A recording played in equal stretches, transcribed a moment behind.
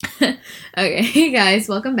Okay, hey guys,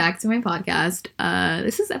 welcome back to my podcast.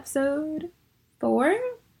 This is episode 4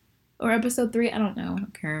 or episode 3. I don't know. I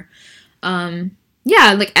don't care.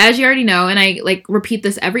 Yeah, like as you already know, and I like repeat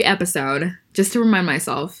this every episode just to remind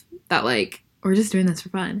myself that like we're just doing this for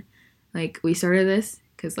fun. Like we started this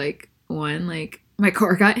because like my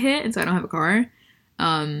car got hit, and so I don't have a car.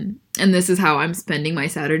 And this is how I'm spending my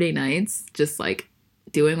Saturday nights, just like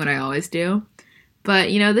doing what I always do. But,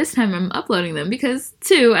 this time I'm uploading them because,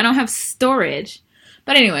 2, I don't have storage.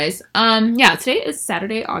 But anyways, yeah, today is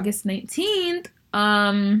Saturday, August 19th.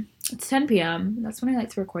 It's 10 p.m. That's when I like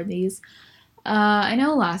to record these. I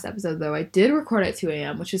know last episode, though, I did record at 2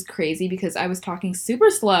 a.m., which is crazy because I was talking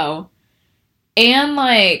super slow. And,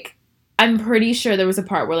 like, I'm pretty sure there was a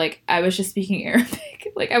part where, like, I was just speaking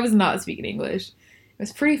Arabic. Like, I was not speaking English. It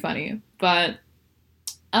was pretty funny. But,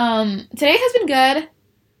 today has been good.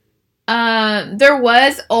 There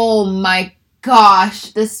was, oh my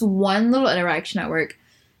gosh, this one little interaction at work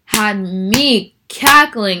had me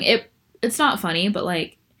cackling. It's not funny, but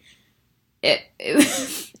like,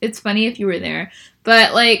 it's funny if you were there,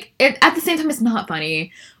 but like, at the same time, it's not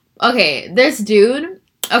funny. Okay, story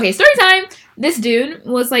time. This dude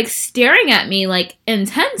was like staring at me like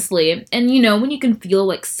intensely, and when you can feel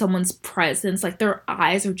like someone's presence, like their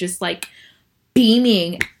eyes are just like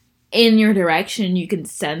beaming in your direction, you can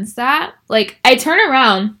sense that. Like, I turn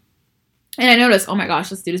around and I notice, oh my gosh,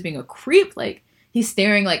 this dude is being a creep. Like, he's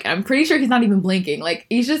staring, like, I'm pretty sure he's not even blinking. Like,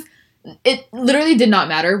 it literally did not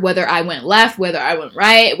matter whether I went left, whether I went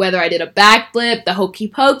right, whether I did a backflip, the hokey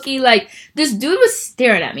pokey. Like, this dude was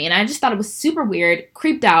staring at me, and I just thought it was super weird,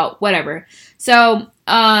 creeped out, whatever. So,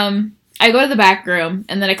 I go to the back room,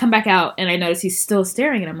 and then I come back out, and I notice he's still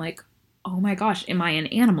staring, and I'm like, oh my gosh, am I an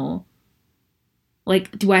animal?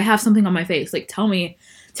 Like, do I have something on my face? Like, tell me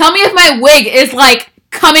if my wig is, like,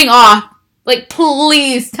 coming off. Like,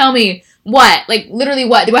 please tell me what. Like, literally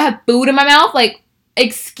what? Do I have food in my mouth? Like,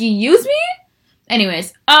 excuse me?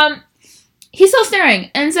 Anyways, he's still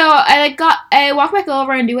staring. And so I walk back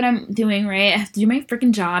over and do what I'm doing, right? I have to do my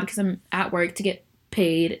freaking job because I'm at work to get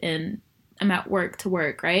paid and I'm at work to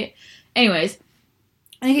work, right? Anyways,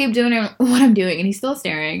 I keep doing what I'm doing and he's still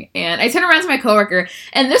staring. And I turn around to my coworker,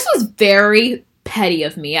 and this was very petty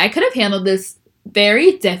of me. I could have handled this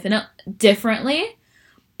very differently,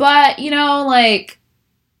 but like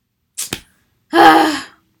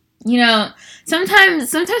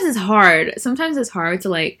sometimes it's hard. Sometimes it's hard to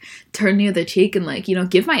like turn the other cheek and like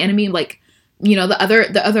give my enemy like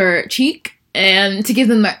the other cheek and to give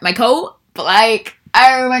them my coat. But like,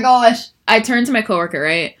 oh my gosh, I turn to my coworker,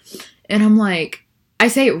 right, and I'm like, I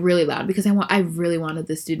say it really loud because I really wanted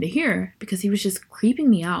this dude to hear because he was just creeping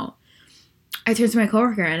me out. I turn to my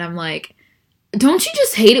coworker and I'm like, don't you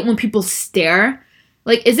just hate it when people stare?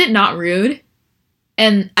 Like, is it not rude?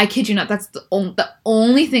 And I kid you not, that's the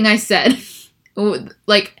only thing I said.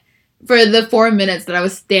 Like, for the 4 minutes that I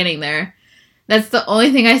was standing there. That's the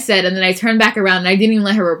only thing I said. And then I turned back around and I didn't even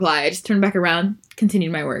let her reply. I just turned back around,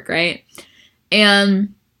 continued my work, right?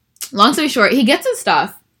 And long story short, he gets his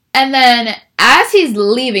stuff. And then as he's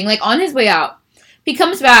leaving, like on his way out, he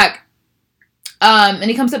comes back. And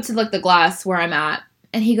he comes up to, like, the glass where I'm at,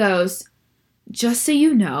 and he goes, just so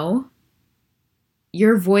you know,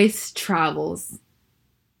 your voice travels.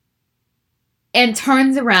 And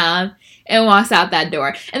turns around and walks out that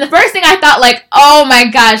door. And the first thing I thought, like, oh my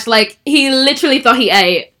gosh, like, he literally thought he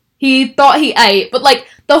ate. He thought he ate. But, like,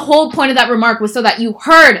 the whole point of that remark was so that you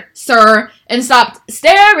heard, sir, and stopped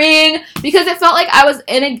staring, because it felt like I was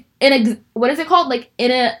in a what is it called? Like,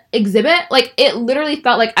 in an exhibit? Like, it literally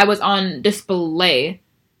felt like I was on display.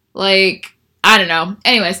 Like, I don't know.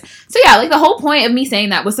 Anyways, so yeah, like, the whole point of me saying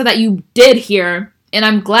that was so that you did hear, and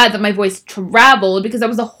I'm glad that my voice traveled, because that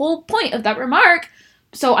was the whole point of that remark.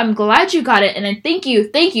 So I'm glad you got it, and I thank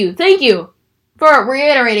you for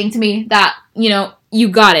reiterating to me that, you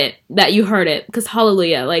got it, that you heard it, because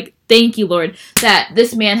hallelujah, like, thank you, Lord, that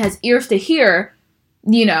this man has ears to hear,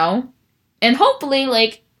 and hopefully,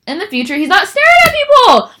 like, in the future, he's not staring at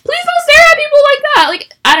people. Please don't stare at people like that.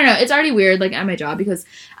 Like, I don't know. It's already weird, like, at my job because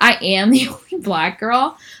I am the only black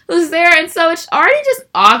girl who's there. And so it's already just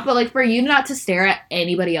off. But, like, for you not to stare at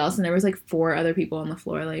anybody else, and there was, like, 4 other people on the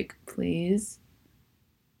floor, like, please.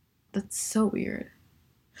 That's so weird.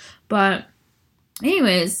 But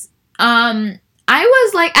anyways, I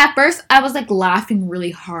was, like, at first, I was, like, laughing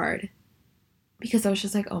really hard. Because I was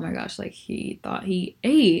just like, oh, my gosh, like, he thought he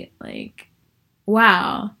ate. Like,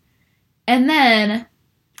 wow. And then,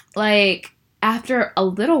 like, after a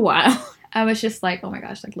little while, I was just like, oh my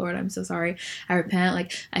gosh, like, Lord, I'm so sorry. I repent.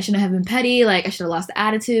 Like, I shouldn't have been petty. Like, I should have lost the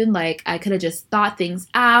attitude. Like, I could have just thought things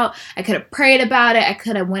out. I could have prayed about it. I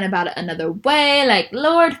could have went about it another way. Like,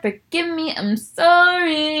 Lord, forgive me. I'm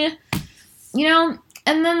sorry. You know?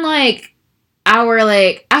 And then, like, hour,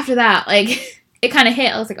 like, after that, like, it kind of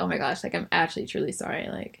hit. I was like, oh my gosh, like, I'm actually truly sorry.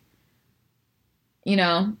 Like, you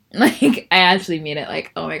know? Like, I actually mean it.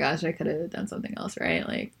 Like, oh my gosh, I could have done something else, right?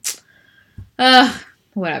 Like,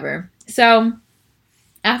 whatever. So,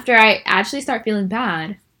 after I actually start feeling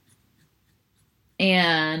bad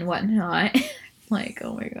and whatnot, like,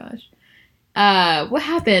 oh my gosh. What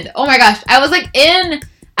happened? Oh my gosh. I was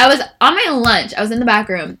on my lunch. I was in the back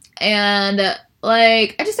room. And,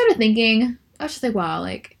 like, I just started thinking, I was just like, wow,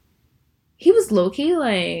 like, he was low-key,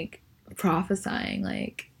 like, prophesying.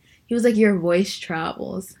 Like, he was like, your voice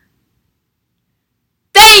travels.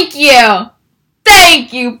 Thank you!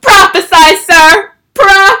 Thank you! Prophesy, sir!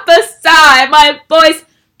 Prophesy! My voice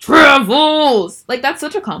travels! Like, that's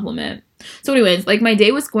such a compliment. So anyways, like, my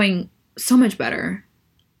day was going so much better.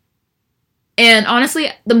 And honestly,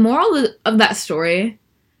 the moral of that story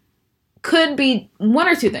could be one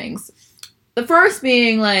or two things. The first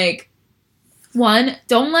being, like, one,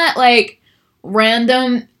 don't let, like,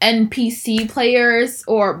 random NPC players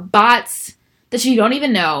or bots that you don't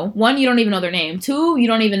even know. One, you don't even know their name. Two, you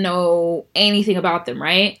don't even know anything about them,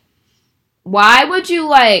 right? Why would you,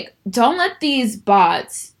 like, don't let these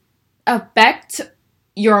bots affect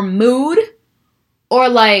your mood or,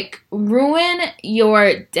 like, ruin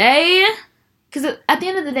your day? Because at the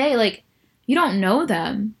end of the day, like, you don't know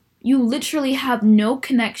them. You literally have no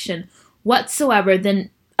connection whatsoever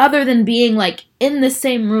other than being, like, in the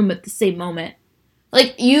same room at the same moment.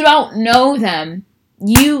 Like, you don't know them.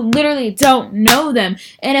 You literally don't know them.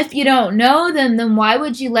 And if you don't know them, then why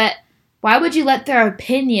would you let their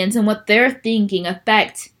opinions and what they're thinking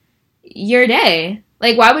affect your day?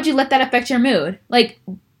 Like, why would you let that affect your mood? Like,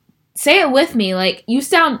 say it with me. Like, you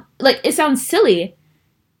sound, like, it sounds silly.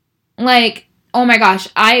 Like, oh my gosh,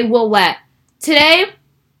 today,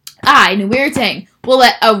 weird thing, will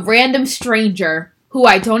let a random stranger who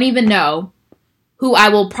I don't even know, who I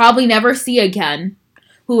will probably never see again,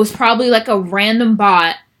 who was probably like a random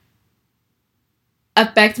bot,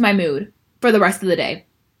 affect my mood for the rest of the day.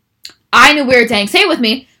 Weird thing, say it with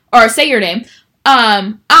me, or say your name.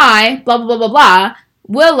 I, blah, blah, blah, blah, blah,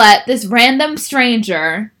 will let this random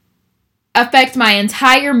stranger affect my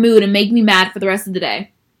entire mood and make me mad for the rest of the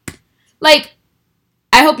day. Like,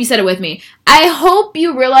 I hope you said it with me. I hope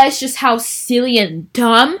you realize just how silly and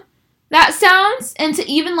dumb that sounds, and to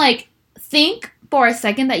even, like, think for a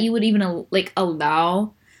second that you would even, like,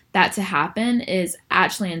 allow that to happen is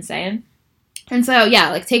actually insane. And so, yeah,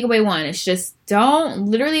 like, takeaway one, it's just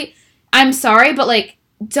I'm sorry, but, like,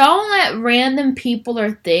 don't let random people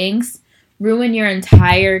or things ruin your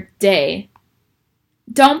entire day.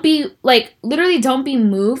 Don't be, like, literally don't be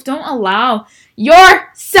moved. Don't allow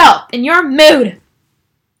yourself and your mood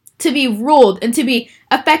to be ruled and to be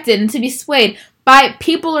affected and to be swayed by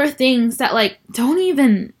people or things that, like, don't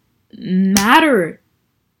even matter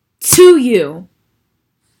to you.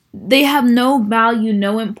 They have no value,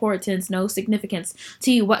 no importance, no significance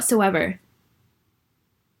to you whatsoever.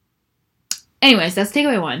 Anyways, that's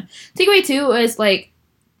takeaway one. Takeaway two is, like,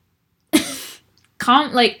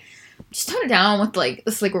 just tone it down with, like,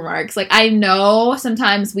 the slick remarks. Like, I know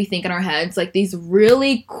sometimes we think in our heads, like, these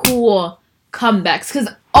really cool comebacks. Because,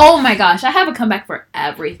 oh my gosh, I have a comeback for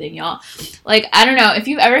everything, y'all. Like, I don't know. If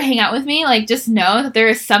you ever hang out with me, like, just know that there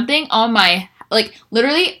is something on my, like,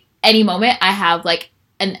 literally any moment I have, like,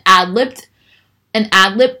 an ad-lib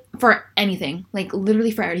for anything. Like,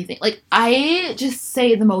 literally for anything. Like, I just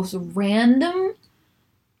say the most random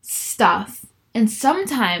stuff. And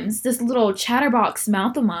sometimes this little chatterbox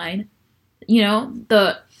mouth of mine, you know,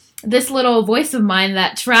 this little voice of mine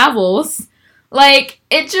that travels, like,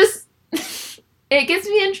 it just, it gets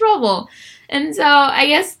me in trouble. And so, I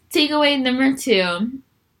guess takeaway number two,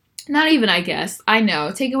 not even I guess, I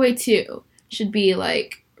know, takeaway two should be,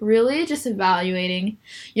 like, really just evaluating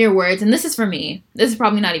your words. And this is for me. This is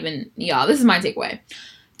probably not even y'all. This is my takeaway.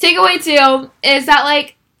 Takeaway two is that,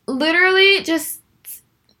 like, literally just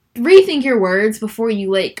rethink your words before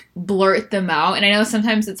you, like, blurt them out. And I know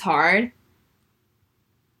sometimes it's hard.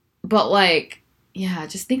 But, like, yeah,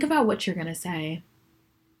 just think about what you're gonna say.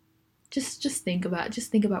 Just think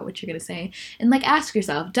about what you're gonna say. And, like, ask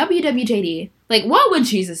yourself, WWJD, like, what would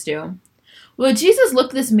Jesus do? Would Jesus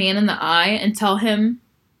look this man in the eye and tell him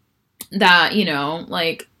that, you know,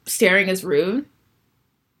 like, staring is rude?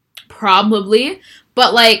 Probably.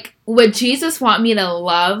 But, like, would Jesus want me to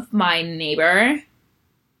love my neighbor?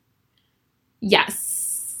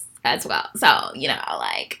 Yes. as well. So, you know,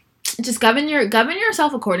 like, just govern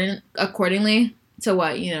yourself accordingly to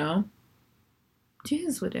what, you know,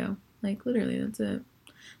 Jesus would do. Like, literally, that's it.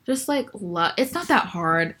 Just, like, love. It's not that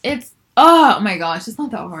hard. Oh my gosh, it's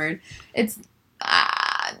not that hard. It's,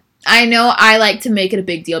 I know I like to make it a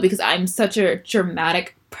big deal because I'm such a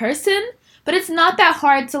dramatic person, but it's not that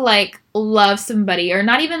hard to, like, love somebody, or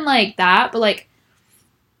not even, like, that, but, like,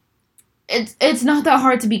 it's not that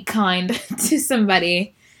hard to be kind to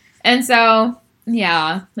somebody. And so,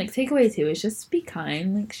 yeah, like, takeaway 2 is just be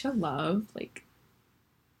kind, like, show love, like,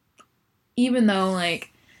 even though,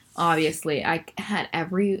 like, obviously I had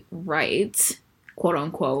every right, quote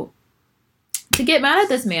unquote, to get mad at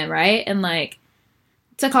this man, right? And, like,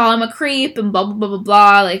 to call him a creep and blah, blah, blah, blah,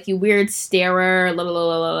 blah, like, you weird starer, la, la,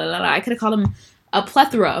 la, la, la, la. I could have called him a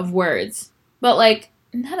plethora of words. But, like,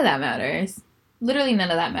 none of that matters. Literally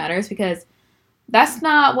none of that matters, because that's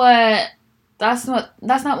not what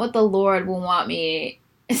the Lord will want me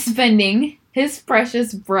spending his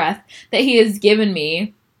precious breath that he has given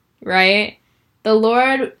me, right? The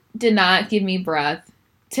Lord did not give me breath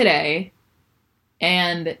today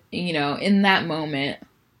and, you know, in that moment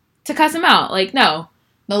to cuss him out. Like, no.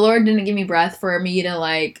 The Lord didn't give me breath for me to,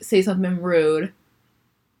 like, say something rude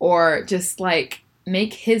or just, like,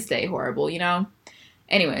 make his day horrible, you know?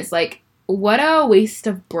 Anyways, like, what a waste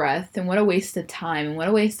of breath, and what a waste of time, and what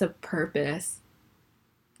a waste of purpose.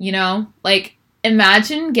 You know? Like,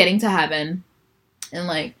 imagine getting to heaven and,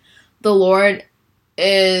 like, the Lord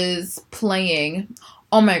is playing.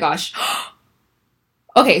 Oh my gosh.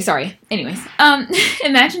 Okay, sorry. Anyways,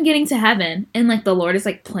 imagine getting to heaven and, like, the Lord is,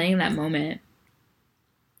 like, playing that moment.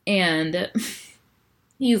 And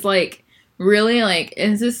he's like, really? Like,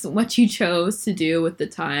 is this what you chose to do with the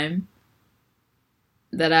time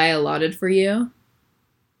that I allotted for you?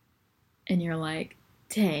 And you're like,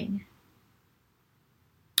 dang.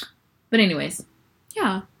 But anyways,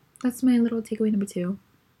 yeah, that's my little takeaway number 2.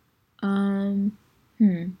 I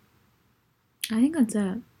think that's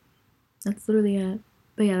it. That's literally it.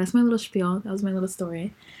 But yeah, that's my little spiel. That was my little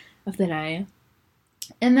story of the day.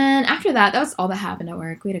 And then after that was all that happened at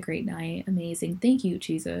work. We had a great night. Amazing. Thank you,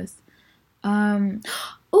 Jesus.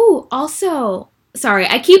 Oh, also, sorry,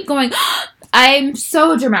 I keep going. I'm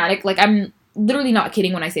so dramatic. Like, I'm literally not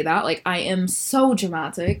kidding when I say that. Like, I am so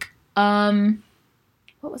dramatic. What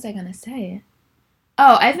was I gonna say?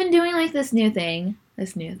 Oh, I've been doing, like, this new thing.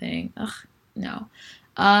 Ugh, no.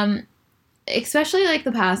 Especially, like,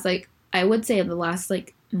 the past, like, I would say the last,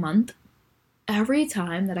 like, month. Every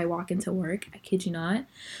time that I walk into work, I kid you not,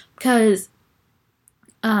 because,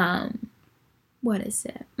 what is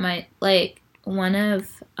it? One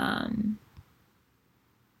of,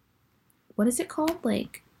 what is it called?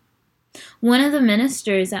 Like, one of the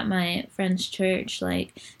ministers at my friend's church,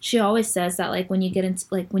 like, she always says that, like, when you get into,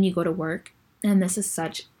 like, when you go to work, and this is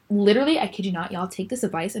such, literally, I kid you not, y'all, take this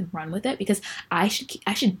advice and run with it, because I should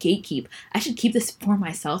gatekeep. I should keep this for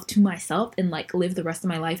myself, to myself, and, like, live the rest of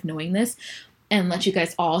my life knowing this, and let you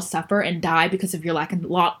guys all suffer and die because of your lack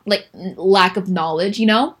of knowledge, you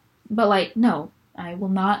know? But, like, no, I will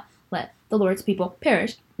not let the Lord's people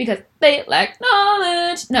perish because they lack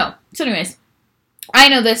knowledge. No. So anyways, I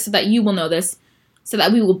know this so that you will know this, so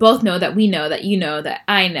that we will both know that we know that you know that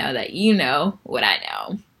I know that you know what I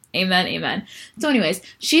know. Amen, amen. So anyways,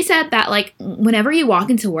 she said that, like, whenever you walk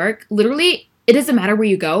into work, literally, it doesn't matter where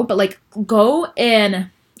you go, but, like, go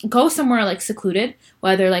somewhere, like, secluded,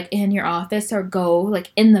 whether, like, in your office or go,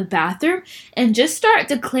 like, in the bathroom, and just start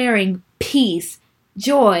declaring peace,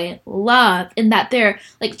 joy, love, and that they're,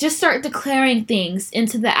 like, just start declaring things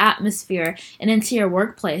into the atmosphere and into your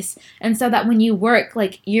workplace. And so that when you work,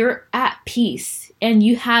 like, you're at peace and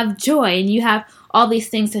you have joy and you have all these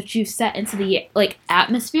things that you've set into the, like,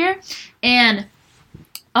 atmosphere. And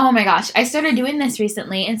oh my gosh, I started doing this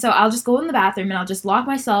recently. And so I'll just go in the bathroom and I'll just lock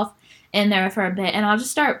myself in there for a bit, and I'll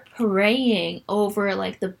just start praying over,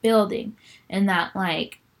 like, the building, and that,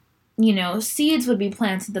 like, you know, seeds would be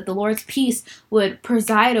planted, that the Lord's peace would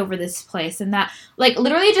preside over this place, and that, like,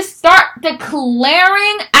 literally just start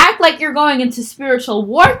declaring, act like you're going into spiritual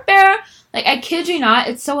warfare. Like, I kid you not,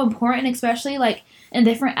 it's so important, especially, like, in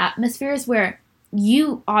different atmospheres where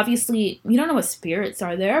you obviously, you don't know what spirits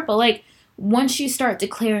are there, but, like, once you start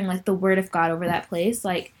declaring, like, the word of God over that place,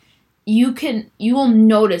 like, you will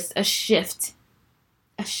notice a shift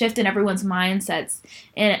in everyone's mindsets,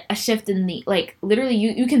 and a shift in the, like, literally,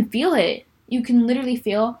 you can feel it. You can literally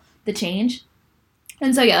feel the change.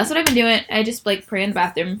 And so, yeah, that's what I've been doing. I just, like, pray in the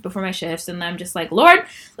bathroom before my shifts, and I'm just like, Lord,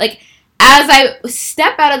 like, as I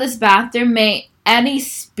step out of this bathroom, may any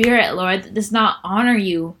spirit, Lord, that does not honor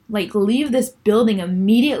you, like, leave this building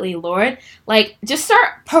immediately, Lord. Like, just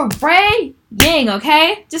start praying,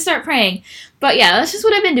 okay? Just start praying. But yeah, that's just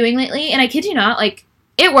what I've been doing lately, and I kid you not, like,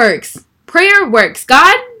 it works. Prayer works.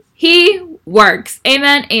 God, He works.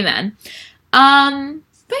 Amen, amen. But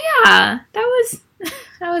yeah, that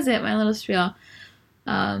was it, my little spiel.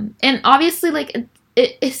 And obviously, like,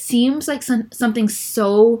 it seems like something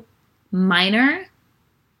so minor,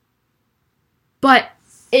 but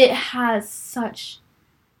it has such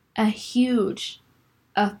a huge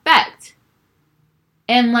effect.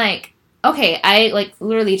 And, like, okay, I, like,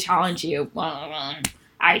 literally challenge you.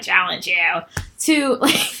 I challenge you to,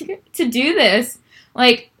 like, to do this.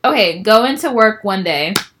 Like, okay, go into work one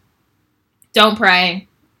day. Don't pray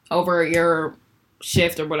over your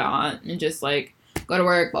shift or whatnot, and just, like, go to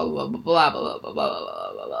work, blah, blah, blah, blah, blah, blah,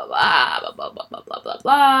 blah, blah, blah, blah, blah, blah, blah, blah, blah, blah,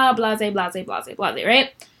 blah, blase, blase, blase, blase,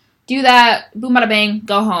 right? Do that, boom, bada, bang,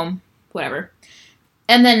 go home, whatever.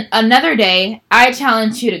 And then another day, I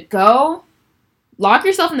challenge you to go, lock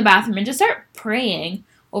yourself in the bathroom, and just start praying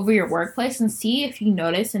over your workplace and see if you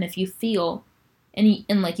notice and if you feel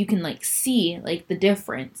and like, you can, like, see, like, the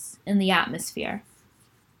difference in the atmosphere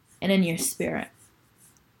and in your spirit.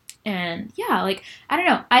 And yeah, like, I don't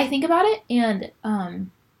know, I think about it, and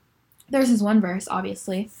there's this one verse,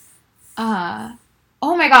 obviously. Oh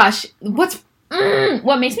my gosh, what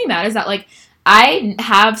makes me mad is that, like, I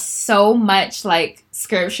have so much, like,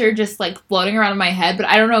 scripture just, like, floating around in my head, but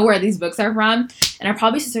I don't know where these books are from, and I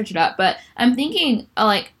probably should search it up. But I'm thinking,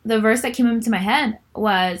 like, the verse that came into my head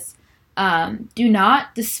was, do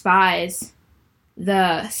not despise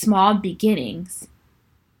the small beginnings.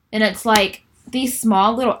 And it's like, these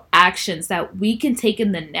small little actions that we can take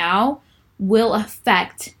in the now will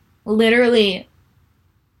affect literally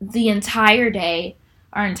the entire day,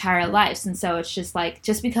 our entire lives. And so it's just like,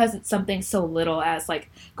 just because it's something so little as,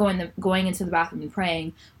 like, going into the bathroom and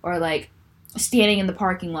praying, or, like, standing in the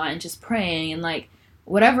parking lot and just praying, and, like,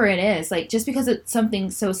 whatever it is, like, just because it's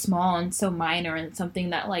something so small and so minor and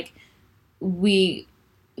something that, like, we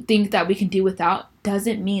think that we can do without,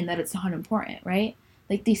 doesn't mean that it's not important, right?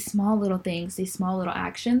 Like, these small little things, these small little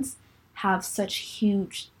actions have such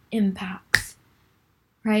huge impacts,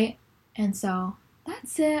 right? And so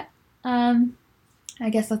that's it. I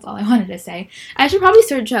guess that's all I wanted to say. I should probably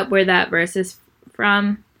search up where that verse is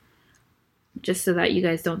from, just so that you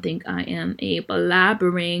guys don't think I am a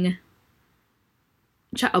blabbering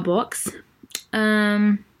chatterbox.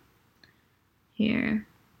 Here.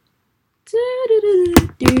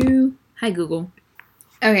 Hi, Google.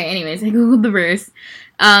 Okay, anyways, I googled the verse.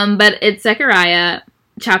 But it's Zechariah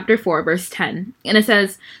chapter 4, verse 10. And it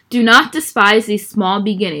says, "Do not despise these small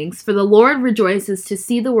beginnings, for the Lord rejoices to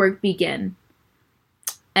see the work begin."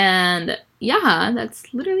 And yeah,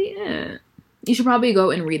 that's literally it. You should probably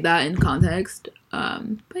go and read that in context.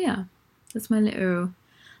 But yeah, that's my little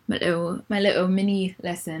mini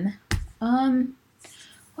lesson.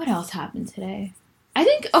 What else happened today? I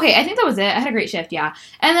think that was it. I had a great shift, yeah.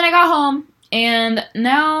 And then I got home, and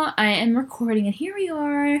now I am recording, and here we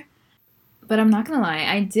are. But I'm not gonna lie,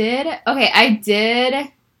 I did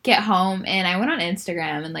get home, and I went on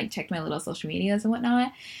Instagram and, like, checked my little social medias and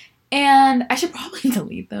whatnot. And I should probably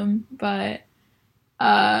delete them, but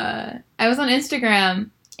I was on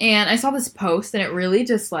Instagram, and I saw this post, and it really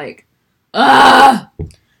just, like, ugh!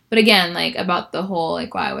 But again, like, about the whole,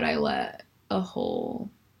 like, why would I let a whole,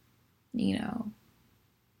 you know,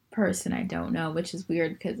 person I don't know, which is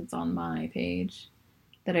weird because it's on my page,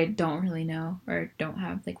 that I don't really know or don't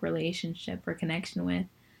have, like, relationship or connection with,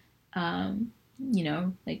 you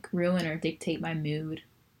know, like, ruin or dictate my mood,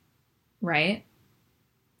 right?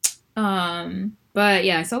 But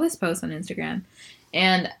yeah, I saw this post on Instagram,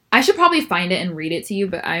 and I should probably find it and read it to you,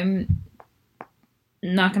 but I'm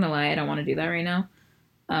not gonna lie, I don't want to do that right now.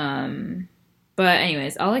 But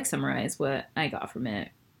anyways, I'll, like, summarize what I got from it.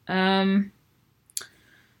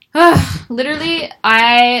 Literally,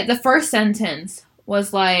 the first sentence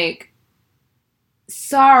was like,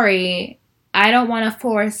 "Sorry, I don't want to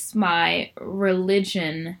force my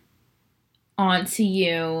religion onto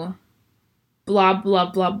you, blah,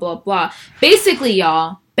 blah, blah, blah, blah." Basically,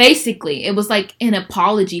 y'all, it was, like, an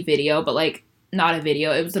apology video, but, like, not a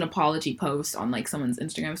video. It was an apology post on, like, someone's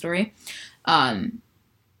Instagram story. And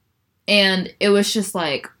it was just,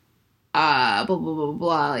 like, blah, blah, blah,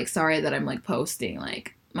 blah, like, sorry that I'm, like, posting,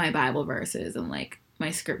 like, my Bible verses and, like, my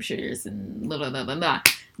scriptures and blah, blah, blah, blah, blah.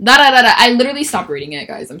 Da, da, da, da. I literally stopped reading it,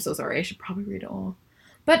 guys. I'm so sorry. I should probably read it all.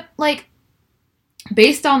 But, like,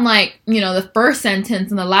 based on, like, you know, the first sentence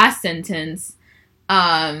and the last sentence,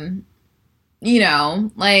 you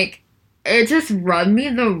know, like, it just rubbed me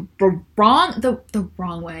the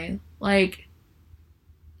wrong way. Like,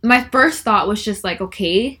 my first thought was just like,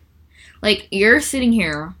 okay, like, you're sitting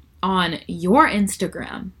here on your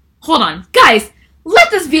Instagram. Hold on, guys,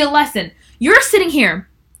 let this be a lesson. You're sitting here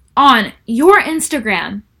on your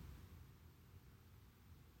Instagram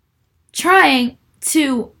trying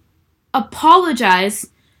to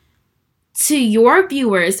apologize to your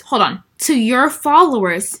viewers, to your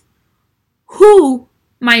followers, who,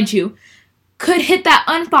 mind you, could hit that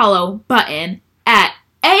unfollow button at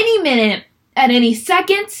any minute, at any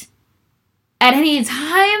second, at any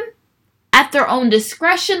time, at their own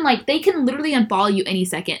discretion. Like, they can literally unfollow you any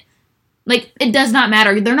second. Like, it does not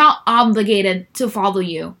matter. They're not obligated to follow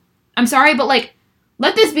you. I'm sorry, but, like,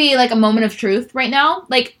 let this be, like, a moment of truth right now.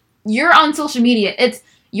 Like, you're on social media. It's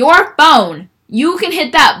your phone. You can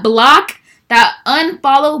hit that block, that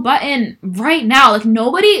unfollow button right now. Like,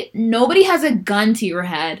 nobody has a gun to your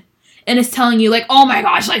head and is telling you, like, oh my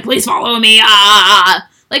gosh, like, please follow me. Ah.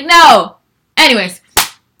 Like, no. Anyways.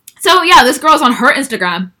 So, yeah, this girl's on her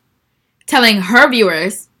Instagram telling her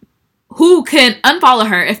viewers who can unfollow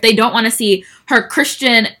her if they don't want to see her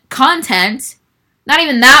Christian content. Not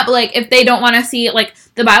even that, but, like, if they don't want to see, like,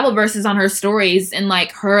 the Bible verses on her stories and,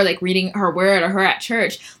 like, her, like, reading her word or her at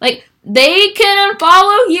church. Like, they can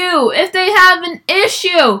unfollow you if they have an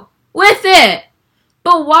issue with it.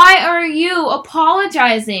 But why are you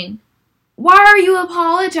apologizing? Why are you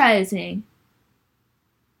apologizing?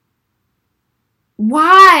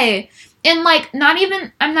 Why? And, like, I'm not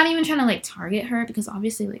even trying to, like, target her, because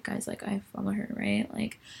obviously, like, guys, like, I follow her, right?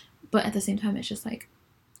 Like, but at the same time, it's just, like,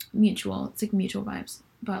 mutual. It's, like, mutual vibes,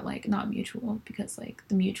 but, like, not mutual, because, like,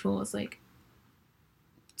 the mutual is, like,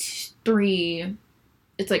 it's,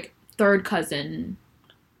 like, third cousin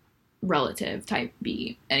relative type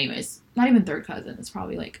B. Anyways, not even third cousin. It's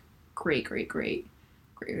probably, like, great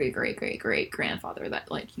grandfather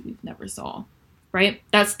that, like, you never saw, right?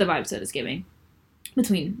 That's the vibes that it's giving.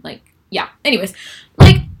 Between, like, yeah. Anyways,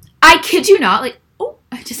 like, I kid you not, like, oh,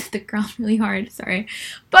 I just hit the ground really hard, sorry.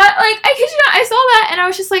 But, like, I kid you not, I saw that, and I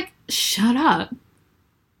was just like, shut up.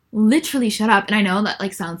 Literally shut up. And I know that,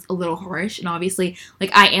 like, sounds a little harsh, and obviously,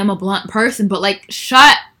 like, I am a blunt person, but, like,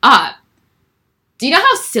 shut up. Do you know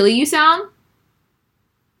how silly you sound?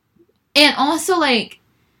 And also, like,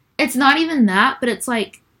 it's not even that, but it's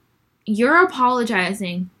like, you're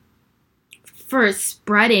apologizing for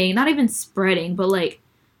spreading, not even spreading, but, like,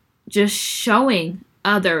 just showing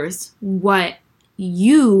others what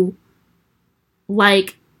you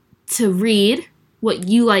like to read, what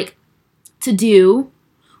you like to do,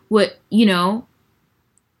 what, you know,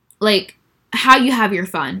 like, how you have your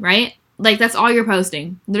fun, right? Like, that's all you're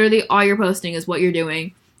posting. Literally all you're posting is what you're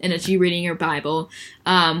doing, and it's you reading your Bible,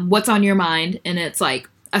 what's on your mind, and it's, like,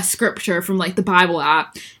 a scripture from, like, the Bible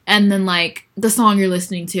app, and then, like, the song you're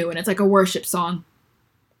listening to, and it's, like, a worship song.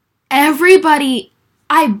 Everybody,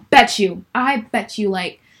 I bet you,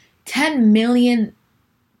 like, 10 million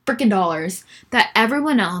freaking dollars that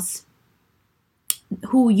everyone else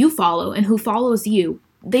who you follow and who follows you,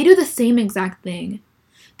 they do the same exact thing.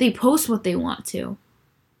 They post what they want to.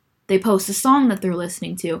 They post a song that they're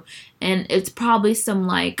listening to, and it's probably some,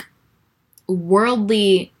 like,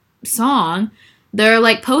 worldly song. They're,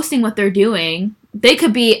 like, posting what they're doing. They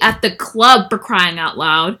could be at the club, for crying out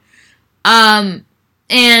loud.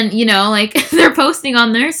 And, you know, like, they're posting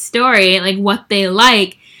on their story, like, what they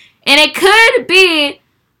like. And it could be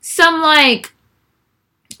some, like,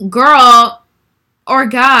 girl or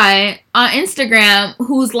guy on Instagram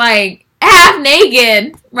who's, like, half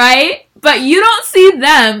naked, right? But you don't see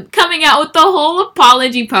them coming out with the whole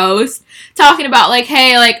apology post, talking about, like,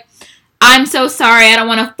 hey, like, I'm so sorry, I don't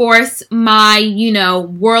want to force my, you know,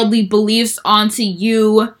 worldly beliefs onto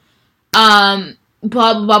you, blah,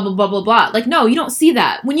 blah, blah, blah, blah, blah, blah. Like, no, you don't see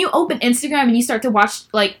that. When you open Instagram and you start to watch,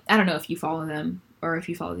 like, I don't know if you follow them or if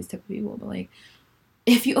you follow these type of people, but, like,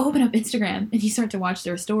 if you open up Instagram and you start to watch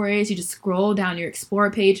their stories, you just scroll down your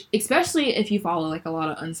Explore page, especially if you follow, like, a lot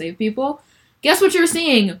of unsaved people, guess what you're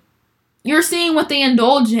seeing? You're seeing what they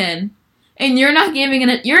indulge in, and you're not giving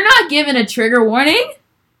a trigger warning.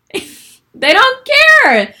 They don't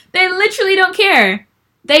care. They literally don't care.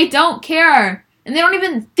 They don't care. And they don't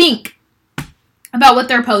even think about what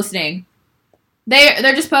they're posting.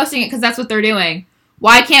 They're just posting it because that's what they're doing.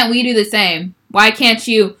 Why can't we do the same? Why can't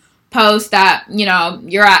you post that, you know,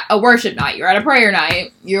 you're at a worship night, you're at a prayer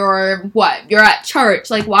night, you're at church?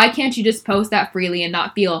 Like, why can't you just post that freely and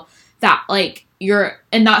not feel that, like, you're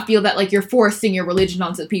forcing your religion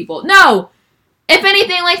onto people? No! If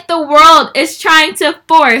anything, like, the world is trying to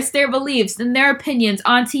force their beliefs and their opinions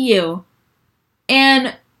onto you.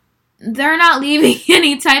 And they're not leaving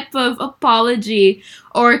any type of apology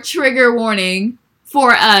or trigger warning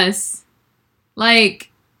for us.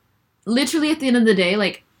 Like, literally at the end of the day,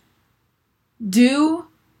 like, do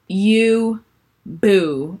you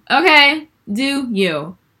boo, okay? Do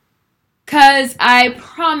you. Because I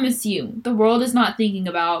promise you, the world is not thinking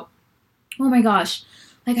about, oh my gosh,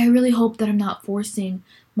 like, I really hope that I'm not forcing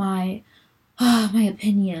my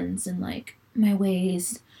opinions and, like, my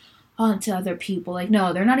ways onto other people. Like,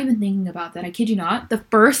 no, they're not even thinking about that. I kid you not. The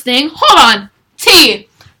first thing, hold on, T!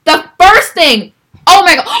 The first thing, oh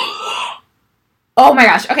my god, oh my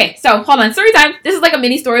gosh. Okay, so, hold on, story time. This is like a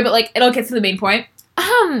mini story, but, like, it'll get to the main point.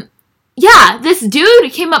 Yeah, this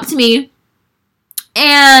dude came up to me,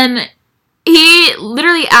 and he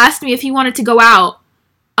literally asked me if he wanted to go out,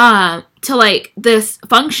 to, like, this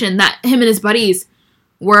function that him and his buddies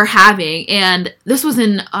were having, and this was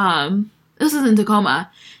in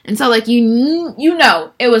Tacoma, and so, like, you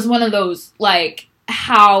know, it was one of those, like,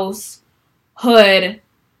 house, hood,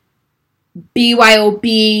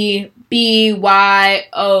 BYOB,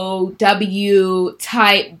 BYOW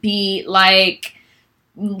type beat, like,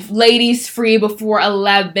 ladies free before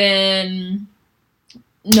 11,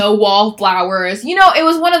 no wallflowers, you know, it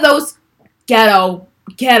was one of those ghetto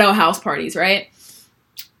house parties, right?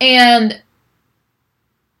 And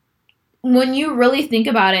when you really think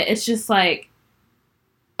about it, it's just like,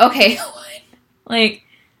 okay, like,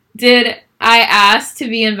 did I ask to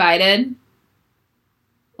be invited?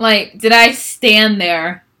 Like, did I stand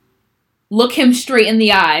there, look him straight in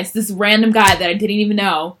the eyes, this random guy that I didn't even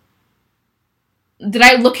know? Did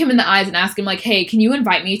I look him in the eyes and ask him, like, hey, can you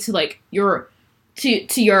invite me to, like, your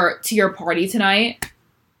party tonight?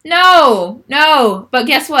 No. But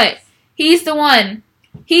guess what? He's the one.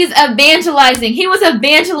 He's evangelizing. He was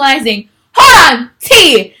evangelizing. Hold on,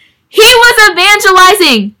 T! He was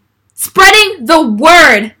evangelizing, spreading the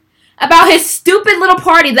word about his stupid little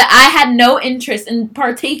party that I had no interest in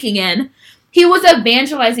partaking in. He was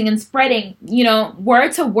evangelizing and spreading, you know,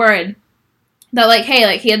 word to word that, like, hey,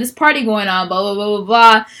 like, he had this party going on, blah, blah, blah, blah,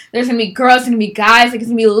 blah. There's gonna be girls, there's gonna be guys, like, it's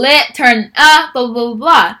gonna be lit, turn up, blah, blah, blah,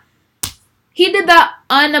 blah. He did that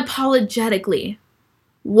unapologetically.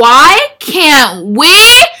 Why can't we,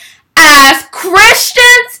 as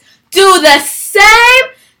Christians, do the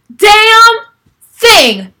same damn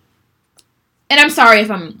thing? And I'm sorry if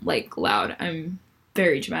I'm, like, loud. I'm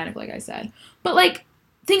very dramatic, like I said. But, like,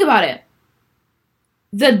 think about it.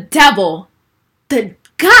 The devil, the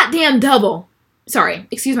goddamn devil, sorry,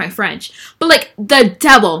 excuse my French, but, like, the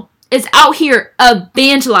devil is out here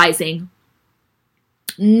evangelizing.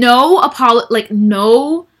 What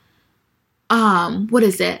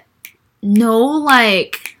is it? No,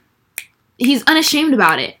 like, he's unashamed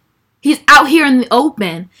about it. He's out here in the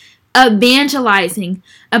open evangelizing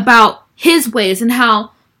about his ways and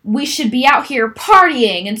how we should be out here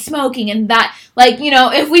partying and smoking and that, like, you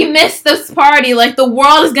know, if we miss this party, like, the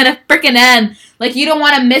world is gonna freaking end. Like, you don't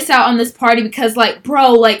want to miss out on this party because, like,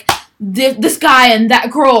 bro, like, this guy and that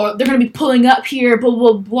girl, they're gonna be pulling up here, blah,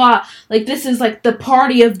 blah, blah. Like, this is, like, the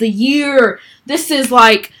party of the year. This is,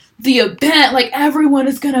 like, the event. Like, everyone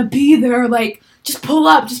is gonna be there. Like, just pull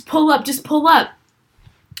up, just pull up, just pull up.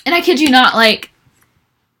 And I kid you not, like,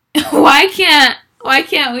 why can't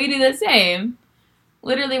we do the same?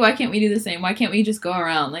 Literally, why can't we do the same? Why can't we just go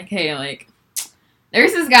around, like, hey, like,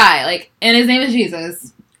 there's this guy, like, and his name is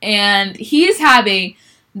Jesus, and he's having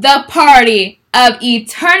the party of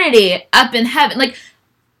eternity up in heaven. Like,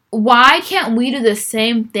 why can't we do the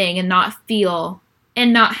same thing and not feel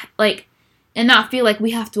like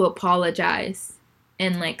we have to apologize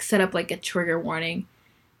and, like, set up, like, a trigger warning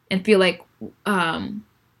and feel like,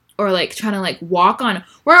 or, like, trying to, like,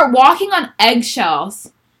 we're walking on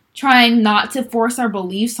eggshells, trying not to force our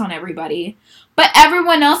beliefs on everybody, but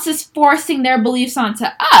everyone else is forcing their beliefs onto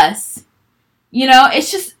us. You know,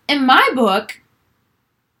 it's just, in my book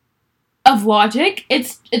of logic,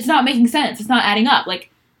 it's not making sense. It's not adding up.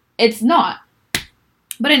 Like, it's not.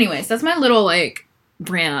 But anyways, that's my little, like,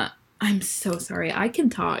 rant. I'm so sorry. I can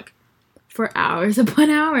talk for hours upon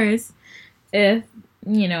hours if,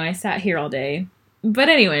 you know, I sat here all day. But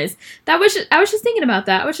anyways, I was just thinking about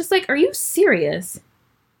that. I was just like, are you serious?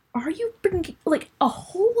 Are you bringing, like, a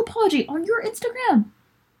whole apology on your Instagram?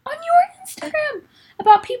 On your Instagram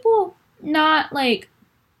about people not, like,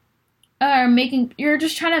 you're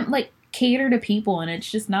just trying to, like, cater to people, and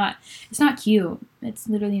it's just not, it's not cute. It's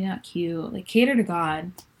literally not cute. Like, cater to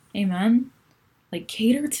God. Amen? Like,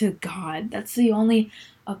 cater to God. That's the only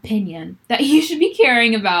opinion that you should be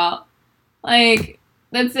caring about. Like,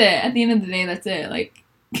 that's it. At the end of the day, that's it. Like,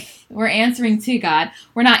 we're answering to God.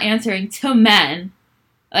 We're not answering to men.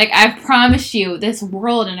 Like, I promise you, this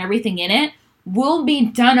world and everything in it will be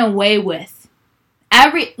done away with.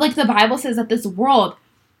 Like the Bible says that this world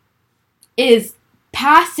is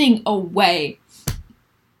passing away.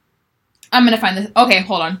 I'm going to find this. Okay,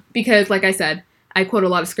 hold on. Because, like I said, I quote a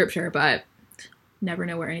lot of scripture, but never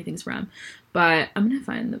know where anything's from. But I'm going to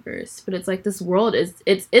find the verse. But it's like this world is,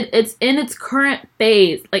 it's in its current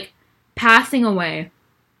phase, like, passing away.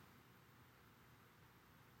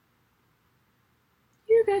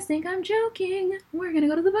 You guys think I'm joking. We're going to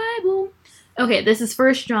go to the Bible. Okay, this is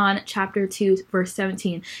 1 John chapter 2, verse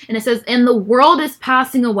 17. And it says, and the world is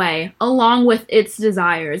passing away along with its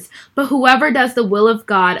desires, but whoever does the will of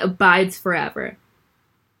God abides forever.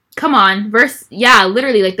 Come on,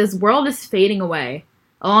 literally, like, this world is fading away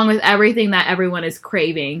along with everything that everyone is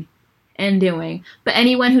craving and doing. But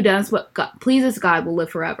anyone who does what pleases God will live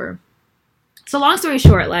forever. So long story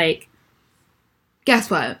short, like, guess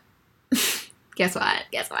what? Guess what?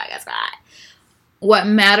 What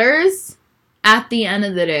matters at the end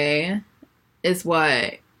of the day is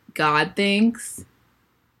what God thinks,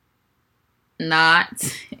 not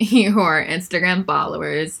your Instagram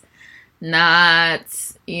followers, not,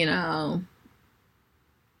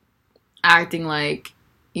 acting like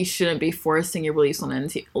you shouldn't be forcing your beliefs on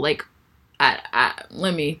anyone. Like,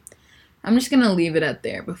 I'm just gonna leave it at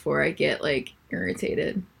there before I get, like,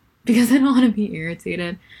 irritated, because I don't want to be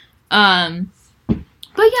irritated.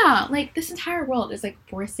 But yeah, like, this entire world is, like,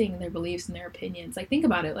 forcing their beliefs and their opinions. Like, think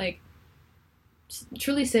about it. Like,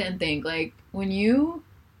 truly sit and think. Like, when you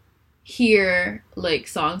hear, like,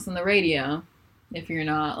 songs on the radio, if you're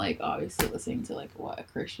not, like, obviously listening to, like, a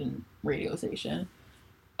Christian radio station.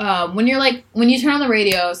 When you turn on the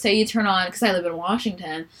radio, say you turn on, because I live in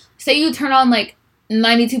Washington, say you turn on, like,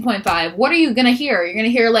 92.5, what are you gonna hear? You're gonna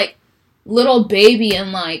hear, like, Lil Baby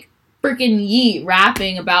and, like, freaking Yeet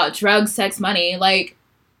rapping about drugs, sex, money. Like,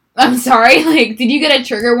 I'm sorry, like, did you get a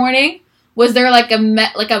trigger warning? Was there, like, a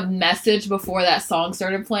message before that song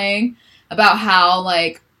started playing about how,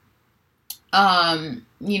 like,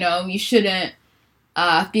 you shouldn't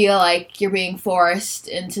feel like you're being forced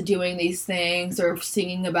into doing these things or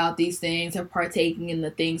singing about these things or partaking in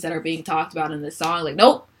the things that are being talked about in this song? Like,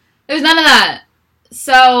 nope, there's none of that.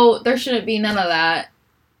 So there shouldn't be none of that.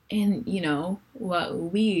 And,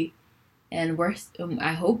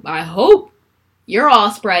 I hope you're all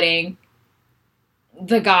spreading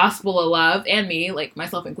the gospel of love, and me, like,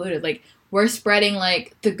 myself included. Like, we're spreading,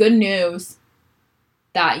 like, the good news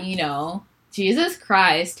that, Jesus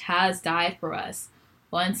Christ has died for us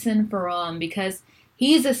once and for all. And because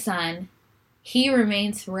he's a son, he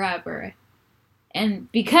remains forever.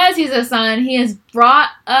 And because he's a son, he has brought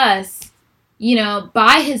us,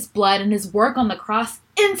 by his blood and his work on the cross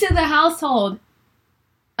into the household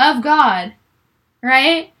of God.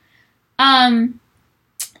 Right?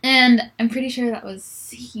 And I'm pretty sure that was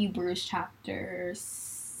Hebrews chapter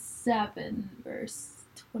 7, verse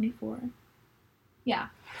 24. Yeah,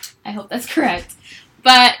 I hope that's correct.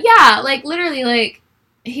 But yeah, like, literally, like,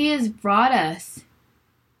 he has brought us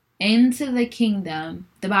into the kingdom.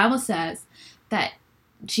 The Bible says that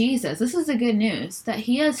Jesus, this is the good news, that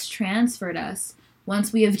he has transferred us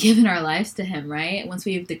once we have given our lives to him, right? Once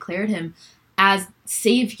we have declared him as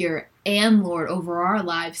Savior and Lord over our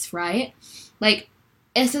lives, right? Like,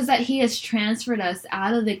 it says that he has transferred us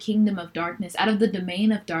out of the kingdom of darkness, out of the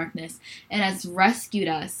domain of darkness, and has rescued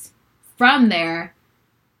us from there,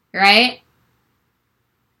 right?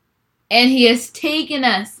 And he has taken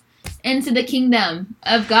us into the kingdom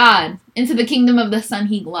of God, into the kingdom of the Son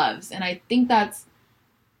he loves. And I think that's,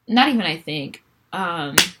 not even I think,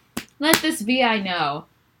 let this be, I know.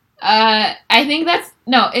 I think that's,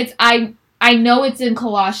 no, it's, I know it's in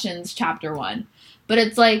Colossians chapter 1. But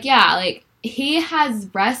it's like, yeah, like, he has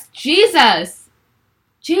Jesus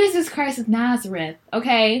Christ of Nazareth,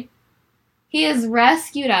 okay? He has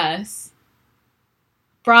rescued us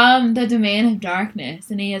from the domain of darkness,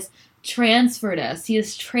 and he has transferred us. He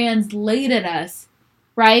has translated us,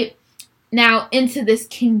 right, now into this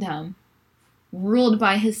kingdom, ruled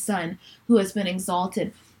by his Son, who has been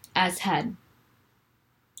exalted as head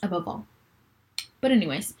above all. But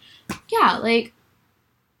anyways, yeah, like,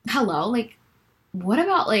 hello, like, what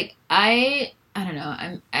about, like, I don't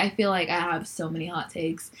know, I feel like I have so many hot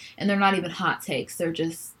takes, and they're not even hot takes, they're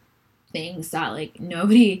just things that, like,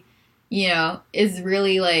 nobody, is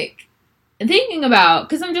really, like, thinking about,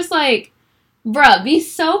 because I'm just like, bruh, be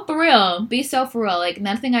so for real, like,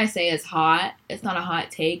 nothing I say is hot, it's not a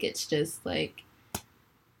hot take, it's just, like,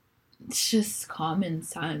 it's just common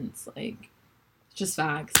sense, like, it's just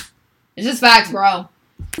facts, bro.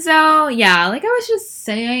 So, yeah, like I was just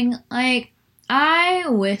saying, like, I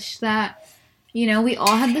wish that you know, we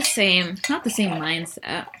all had the same, not the same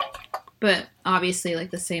mindset, but obviously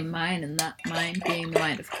like the same mind, and that mind being the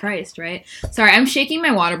mind of Christ, right? Sorry, I'm shaking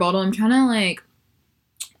my water bottle. I'm trying to like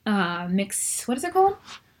mix, what is it called?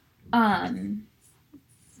 Um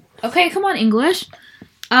okay, come on, English.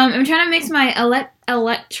 I'm trying to mix my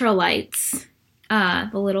electrolytes, the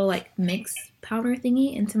little like mix powder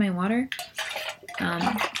thingy into my water.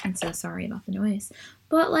 I'm so sorry about the noise.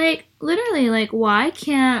 But like literally, like why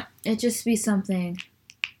can't it just be something,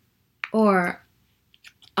 or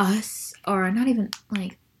us, or not even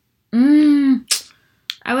like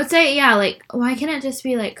I would say, yeah, like why can't it just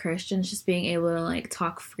be like Christians just being able to like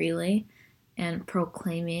talk freely and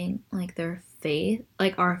proclaiming like their faith,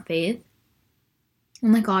 like our faith.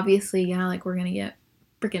 And like obviously, yeah, like we're gonna get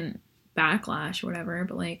freaking backlash or whatever,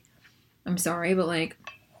 but like I'm sorry, but like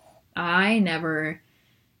I don't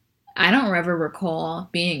ever recall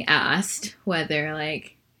being asked whether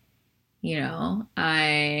like, you know,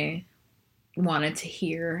 I wanted to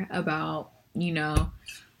hear about, you know,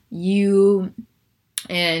 you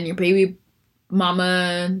and your baby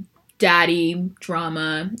mama daddy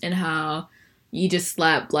drama, and how you just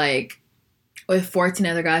slept like with 14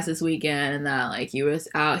 other guys this weekend, and that like you was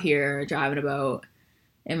out here driving a boat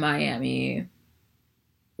in Miami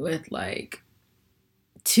with like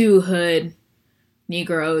two hood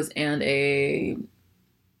Negroes and a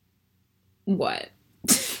what?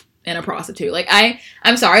 And a prostitute. Like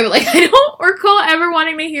I'm sorry, but like I don't recall ever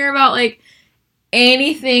wanting to hear about like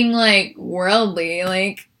anything like worldly.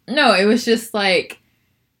 Like no, it was just like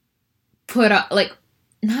put on, like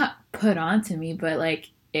not put on to me, but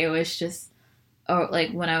like it was just, or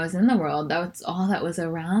like when I was in the world, that was all that was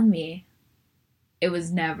around me. It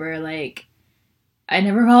was never like I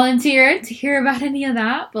never volunteered to hear about any of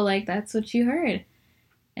that, but like that's what you heard.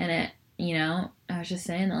 And it, you know, I was just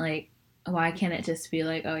saying that like why can't it just be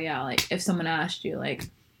like, oh yeah, like if someone asked you like,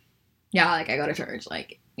 yeah, like I go to church,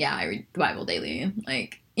 like yeah, I read the Bible daily,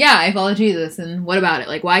 like yeah, I follow Jesus, and what about it?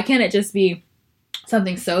 Like why can't it just be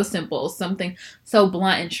something so simple, something so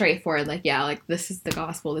blunt and straightforward, like yeah, like this is the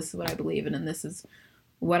gospel, this is what I believe in, and this is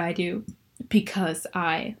what I do because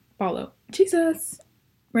I follow Jesus,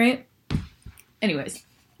 right? Anyways,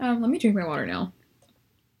 let me drink my water now.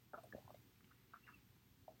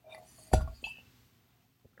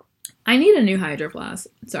 I need a new Hydro Flask.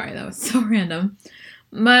 Sorry, that was so random.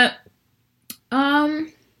 But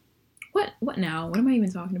what now? What am I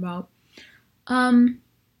even talking about? Oh,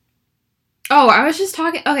 I was just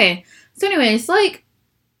talking. Okay, so anyways, like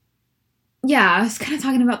yeah, I was kind of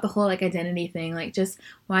talking about the whole like identity thing. Like, just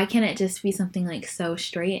why can't it just be something like so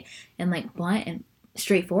straight and like blunt and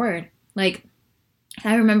straightforward? Like,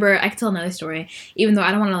 I remember I could tell another story, even though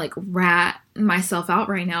I don't want to like rat myself out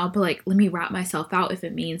right now, but like let me rat myself out if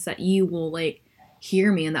it means that you will like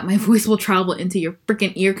hear me and that my voice will travel into your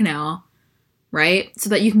freaking ear canal, right? So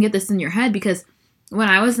that you can get this in your head. Because when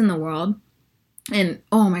I was in the world, and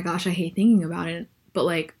oh my gosh, I hate thinking about it, but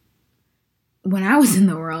like when I was in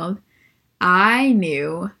the world, I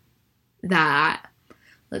knew that,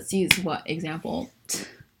 let's use what example?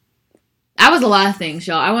 I was a lot of things,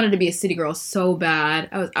 y'all. I wanted to be a city girl so bad.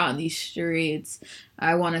 I was out in these streets.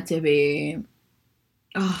 I wanted to be,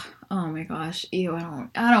 oh my gosh, ew, I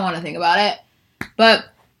don't want to think about it. But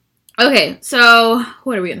okay, so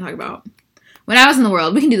what are we gonna talk about? When I was in the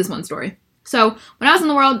world, we can do this one story. So when I was in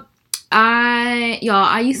the world, I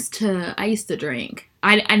used to drink.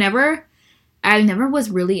 I never was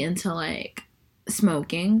really into like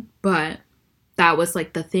smoking, but that was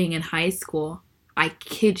like the thing in high school. I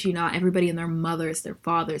kid you not, everybody and their mothers, their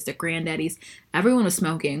fathers, their granddaddies, everyone was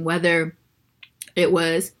smoking, whether it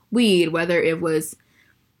was weed, whether it was,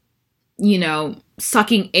 you know,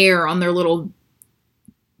 sucking air on their little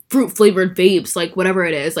fruit flavored vapes, like whatever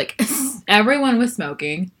it is, like everyone was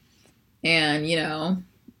smoking. And, you know,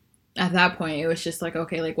 at that point it was just like,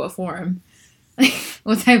 okay, like what form? Like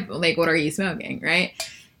what type, like what are you smoking, right?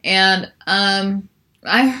 And I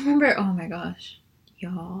remember, oh my gosh,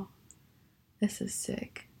 y'all, this is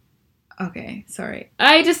sick. Okay, sorry.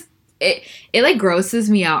 It like grosses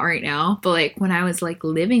me out right now, but like when I was like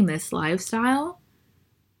living this lifestyle,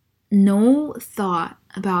 no thought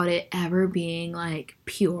about it ever being like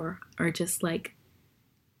pure or just like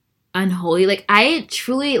unholy. Like I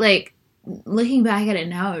truly like looking back at it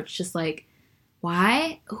now, it's just like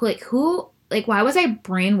why? Like who? Like why was I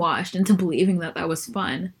brainwashed into believing that that was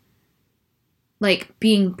fun? Like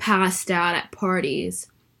being passed out at parties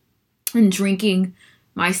and drinking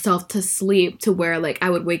myself to sleep to where like I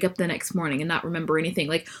would wake up the next morning and not remember anything.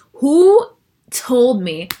 Like who told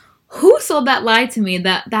me, who sold that lie to me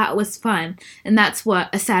that that was fun and that's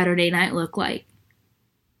what a Saturday night looked like,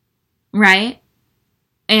 right?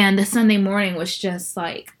 And the Sunday morning was just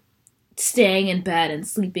like staying in bed and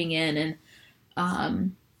sleeping in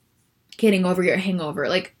and getting over your hangover.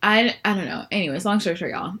 Like, I don't know. Anyways, long story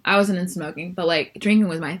short, y'all. I wasn't into smoking, but like drinking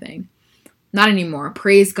was my thing. Not anymore.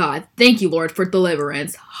 Praise God. Thank you, Lord, for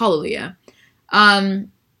deliverance. Hallelujah.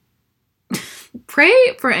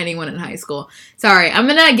 Pray for anyone in high school. Sorry, I'm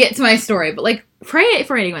gonna get to my story, but like pray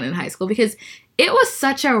for anyone in high school because it was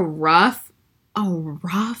such a rough,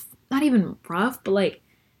 not even rough, but like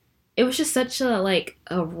it was just such a like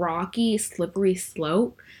a rocky, slippery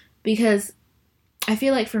slope because I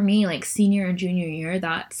feel like for me, like senior and junior year,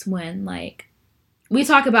 that's when like we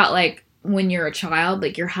talk about like when you're a child,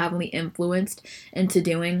 like you're heavily influenced into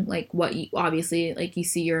doing like what you obviously like you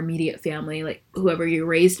see your immediate family, like whoever you're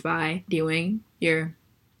raised by doing. Your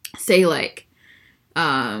say like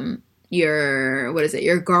your what is it,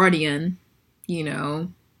 your guardian, you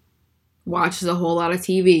know, watches a whole lot of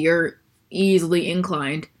TV. You're easily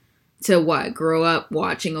inclined to what? Grow up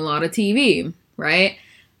watching a lot of TV, right?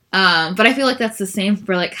 But I feel like that's the same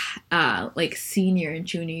for like senior and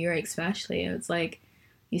junior year especially. It's like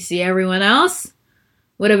you see everyone else.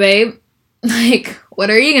 What a babe. Like, what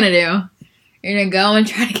are you gonna do? You're gonna go and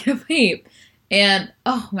try to get a vape. And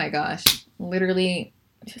oh my gosh, literally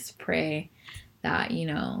just pray that, you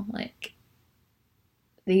know, like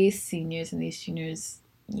these seniors and these juniors,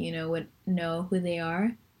 you know, would know who they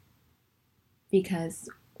are. Because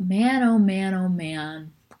man, oh man, oh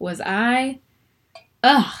man, was I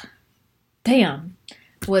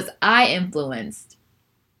influenced.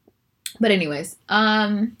 But anyways,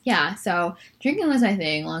 yeah, so drinking was my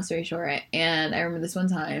thing, long story short, and I remember this one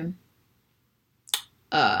time,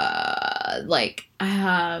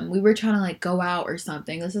 we were trying to, like, go out or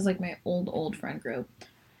something. This is, like, my old friend group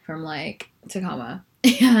from, like, Tacoma,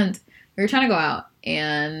 and we were trying to go out,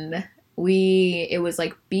 and it was,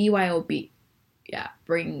 like, BYOB. Yeah,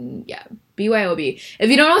 BYOB. If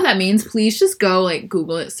you don't know what that means, please just go, like,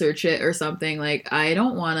 Google it, search it, or something. Like, I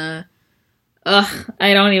don't even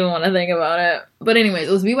want to think about it. But anyways,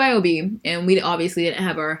 it was BYOB, and we obviously didn't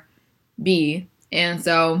have our B, and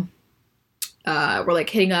so we're, like,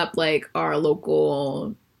 hitting up, like, our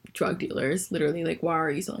local drug dealers. Literally, like, why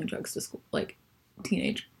are you selling drugs to school, like,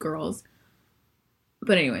 teenage girls?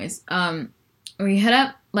 But anyways, we hit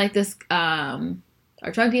up, like, this,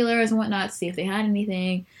 our drug dealers and whatnot to see if they had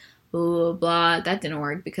anything, blah, blah, blah. That didn't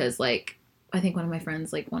work because, like, I think one of my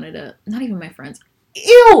friends, like, wanted to, not even my friends.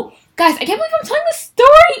 Ew! Guys, I can't believe I'm telling this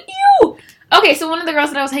story! Ew! Okay, so one of the girls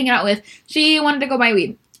that I was hanging out with, she wanted to go buy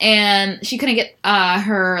weed. And she couldn't get,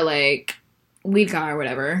 her, like, weed guy or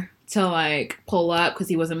whatever to, like, pull up because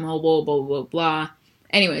he wasn't mobile, blah, blah, blah.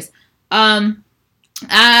 Anyways,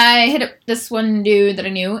 I hit up this one dude that I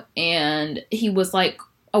knew, and he was, like,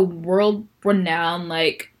 a world-renowned,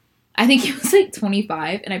 like, I think he was, like,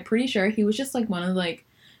 25, and I'm pretty sure he was just, like, one of, like,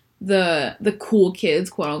 the cool kids,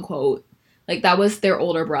 quote-unquote. Like, that was their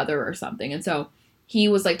older brother or something, and so he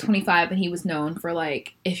was, like, 25, and he was known for,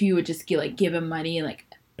 like, if you would just, give him money and, like,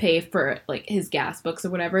 pay for, like, his gas books or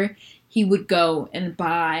whatever, he would go and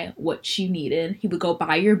buy what you needed. He would go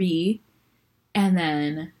buy your B, and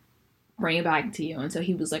then bring it back to you, and so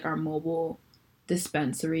he was, like, our mobile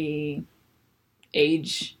dispensary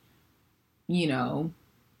age, you know,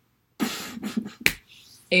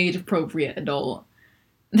 age-appropriate adult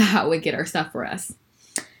that would get our stuff for us.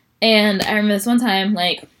 And I remember this one time,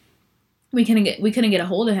 like, we couldn't get a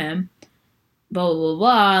hold of him, blah, blah,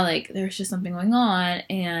 blah, like, there was just something going on,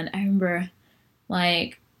 and I remember,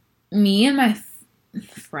 like, me and my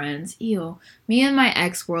me and my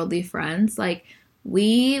ex-worldly friends, like,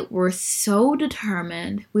 we were so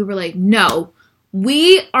determined. We were like, no,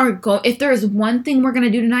 we are going, if there is one thing we're going to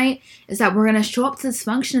do tonight, is that we're going to show up to this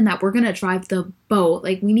function and that we're going to drive the boat.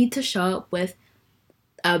 Like, we need to show up with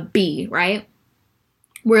a B, right?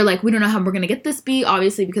 We're like, we don't know how we're going to get this B,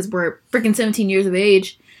 obviously, because we're freaking 17 years of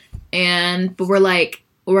age. But we're like,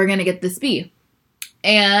 we're going to get this B.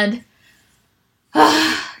 And,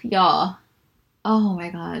 y'all, oh my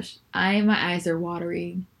gosh, my eyes are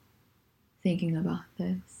watering thinking about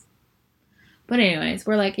this. But anyways,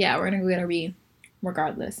 we're like, yeah, we're going to go get our B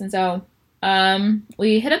regardless. And so,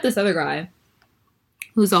 we hit up this other guy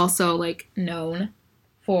who's also, like, known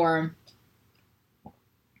for,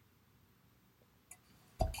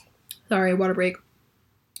 sorry, water break.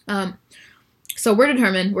 So we're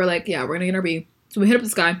determined. We're like, yeah, we're gonna get our B. So we hit up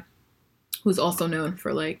this guy who's also known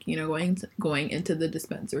for, like, you know, going into the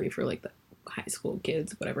dispensary for, like, the high school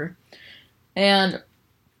kids, whatever. And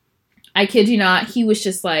I kid you not, he was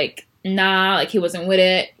just like, nah, like, he wasn't with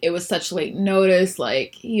it. It was such late notice.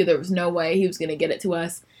 Like, there was no way he was gonna get it to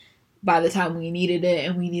us. by the time we needed it,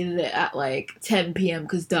 and we needed it at like 10 p.m.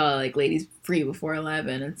 because duh, like ladies free before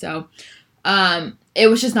 11, and so it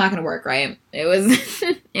was just not gonna work, right? It was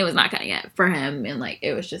it was not gonna get for him, and like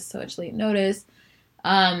it was just so much late notice.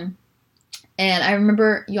 And I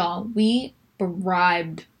remember, y'all, we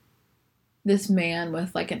bribed this man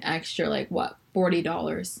with like an extra like what,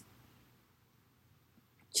 $40,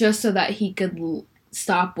 just so that he could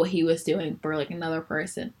stop what he was doing for like another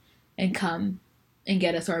person and come and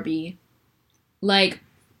get us RB. Like,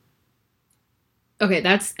 okay,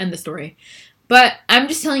 that's end the story. But I'm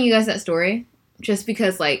just telling you guys that story just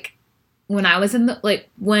because, like, when I was in the, like,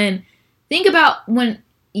 think about when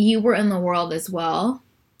you were in the world as well.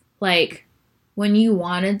 Like, when you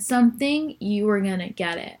wanted something, you were gonna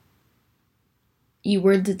get it. You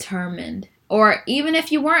were determined. Or even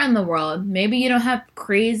if you weren't in the world, maybe you don't have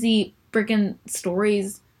crazy freaking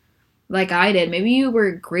stories like I did. Maybe you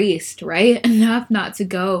were graced, right? Enough not to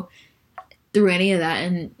go through any of that,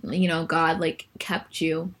 and, you know, God, like, kept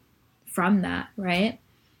you from that, right?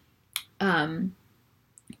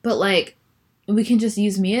 But, like, we can just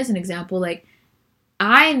use me as an example. Like,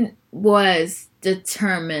 I was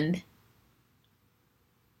determined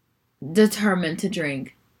to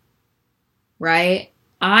drink, right?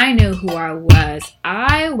 I knew who I was.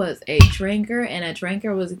 I was a drinker, and a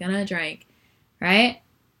drinker was gonna drink, right?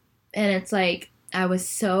 And it's like, I was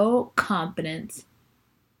so confident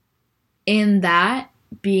in that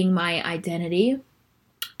being my identity.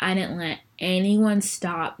 I didn't let anyone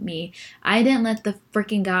stop me. I didn't let the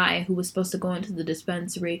freaking guy who was supposed to go into the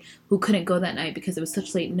dispensary, who couldn't go that night because it was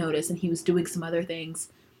such late notice and he was doing some other things,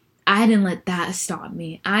 I didn't let that stop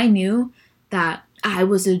me. I knew that I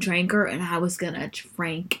was a drinker and I was gonna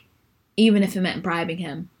drink, even if it meant bribing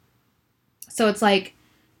him. So it's like,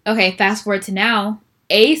 okay, fast forward to now,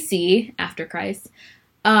 AC, after Christ,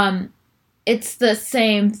 it's the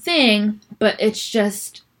same thing, but it's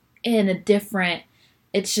just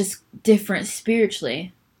it's just different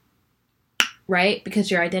spiritually, right?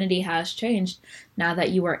 Because your identity has changed now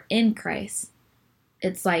that you are in Christ.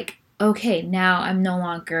 It's like, okay, now I'm no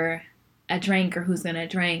longer a drinker who's gonna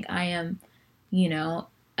drink. I am, you know,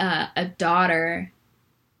 a daughter.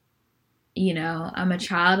 You know, I'm a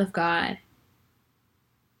child of God,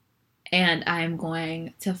 and I'm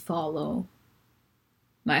going to follow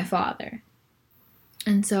my Father.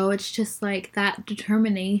 And so it's just like that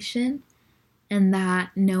determination and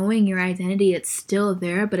that knowing your identity, it's still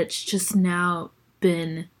there, but it's just now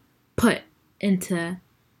been put into,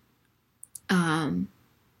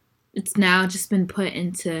 it's now just been put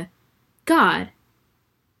into God,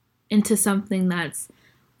 into something that's,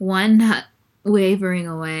 one, not wavering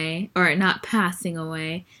away, or not passing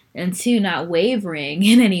away, and two, not wavering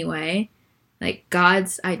in any way. Like,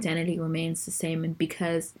 God's identity remains the same, and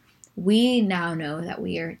because we now know that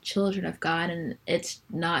we are children of God, and it's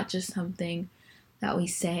not just something that we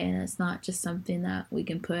say, and it's not just something that we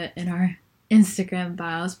can put in our Instagram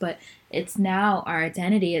bios, but it's now our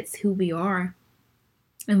identity. It's who we are.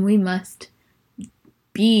 And we must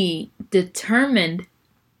be determined,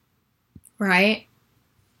 right,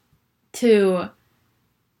 to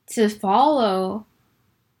follow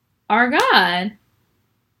our God.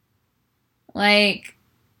 Like,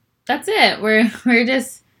 that's it. We're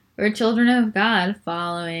children of God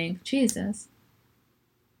following Jesus.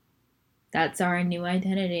 That's our new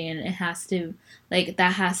identity, and it has to, like,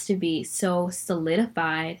 that has to be so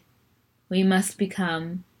solidified. We must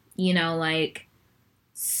become, you know, like,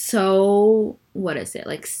 so, what is it?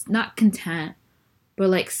 Like, not content, but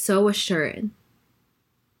like so assured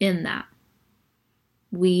in that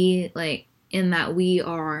we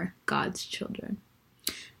are God's children.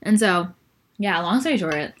 And so, yeah, long story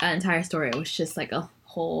short, that entire story was just like a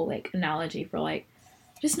whole like analogy for like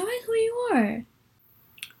just knowing who you are.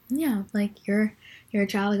 Yeah, like you're a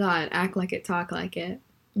child of God. Act like it, talk like it.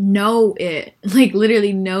 Know it. Like,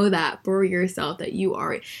 literally know that for yourself, that you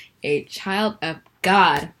are a child of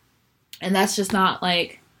God. And that's just not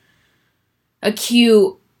like a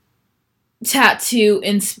cute tattoo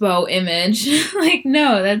inspo image. Like,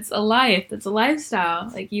 no, that's a life. That's a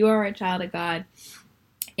lifestyle. Like, you are a child of God.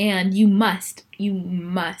 And you must,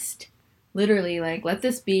 literally, like, let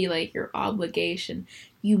this be like your obligation.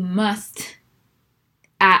 You must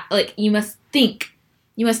you must think,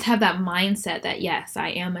 you must have that mindset that, yes, I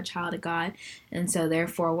am a child of God, and so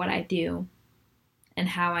therefore what I do and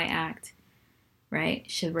how I act, right,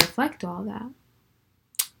 should reflect all that.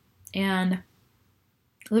 And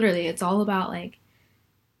literally, it's all about like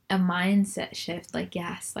a mindset shift. Like,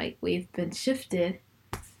 yes, like we've been shifted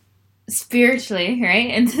spiritually,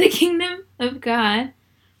 right, into the kingdom of God,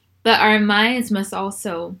 but our minds must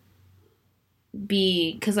also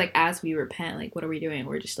because like as we repent, like what are we doing?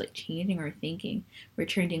 We're just like changing our thinking, we're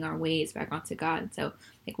turning our ways back onto God. So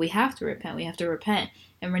like we have to repent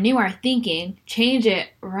and renew our thinking, change it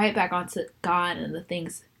right back onto God and the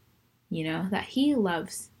things, that He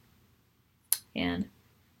loves. And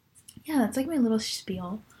yeah, that's like my little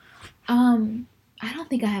spiel. I don't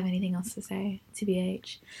think I have anything else to say,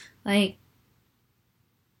 TBH. Like,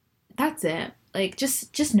 that's it. Like,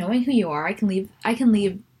 just knowing who you are, I can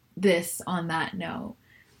leave this on that note.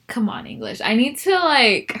 Come on, English. I need to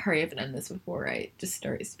like hurry up and end this before I just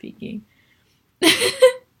start speaking.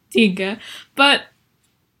 Tinka. But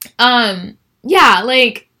yeah,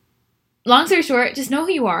 like, long story short, just know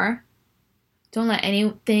who you are. Don't let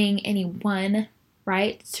anyone,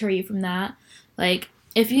 right, deter you from that. Like,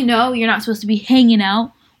 if you know you're not supposed to be hanging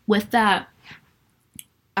out with that,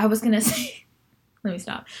 I was gonna say, let me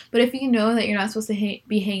stop. But if you know that you're not supposed to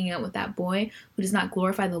be hanging out with that boy who does not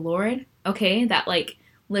glorify the Lord, okay, that like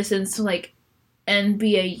listens to like and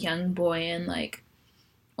be a young boy and like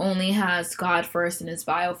only has God first in his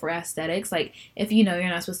bio for aesthetics, like if you know you're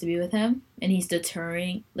not supposed to be with him and he's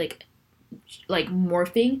deterring like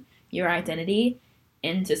morphing your identity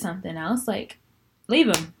into something else, like leave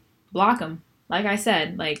him, block him. Like I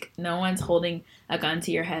said, like no one's holding a gun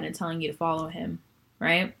to your head and telling you to follow him,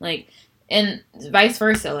 right? Like, and vice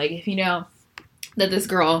versa. Like if you know that this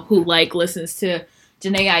girl who like listens to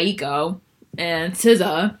Jhené Aiko and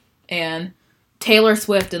SZA and Taylor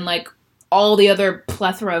Swift and like all the other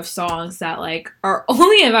plethora of songs that like are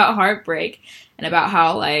only about heartbreak and about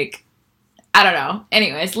how like I don't know.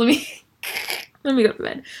 Anyways, let me go to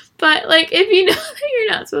bed. But like if you know that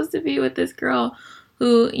you're not supposed to be with this girl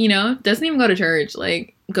who, doesn't even go to church,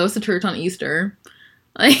 like goes to church on Easter,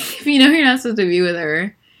 like if you know you're not supposed to be with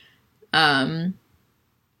her,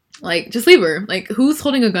 like just leave her. Like who's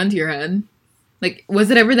holding a gun to your head? Like was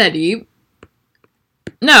it ever that deep?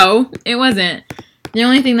 No, it wasn't. The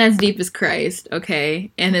only thing that's deep is Christ,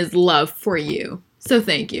 okay? And his love for you. So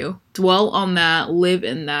thank you. Dwell on that, live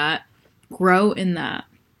in that, grow in that.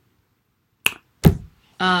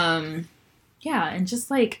 Yeah, and just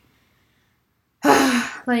like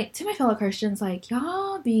like to my fellow Christians, like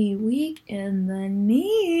y'all be weak in the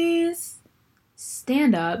knees.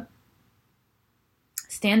 Stand up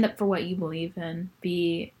for what you believe in.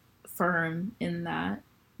 Be firm in that.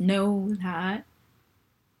 Know that.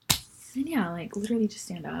 And yeah, like literally just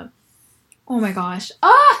stand up. Oh my gosh.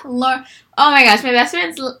 Oh Lord. Oh my gosh, my best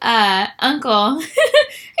friend's uncle.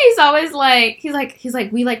 He's always like he's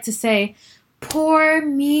like we like to say, poor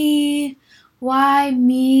me, why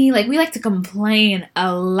me? Like we like to complain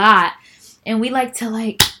a lot. And we like to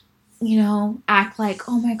like, act like,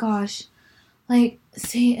 oh my gosh, like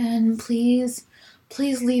Satan, please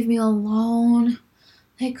leave me alone.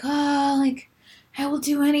 Like, like I will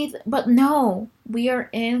do anything. But no, we are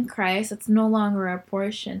in Christ. It's no longer our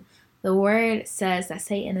portion. The word says that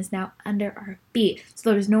Satan is now under our feet.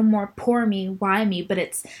 So there's no more poor me, why me, but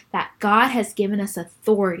it's that God has given us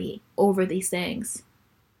authority over these things.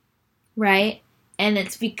 Right? And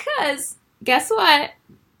it's because, guess what?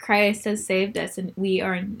 Christ has saved us and we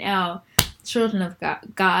are now children of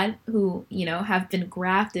God who, have been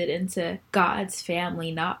grafted into God's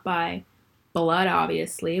family, not by blood,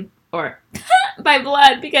 obviously, or by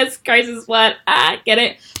blood because Christ is blood. Get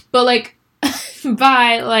it? But like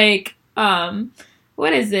by like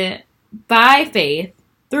what is it? By faith,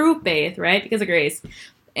 through faith, right? Because of grace.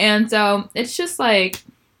 And so it's just like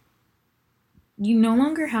you no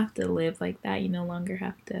longer have to live like that. You no longer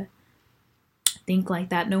have to think like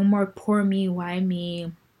that. No more poor me, why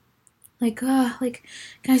me? Like,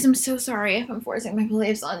 guys, I'm so sorry if I'm forcing my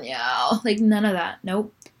beliefs on you. Like, none of that.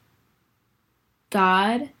 Nope.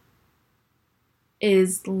 God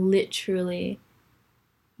is literally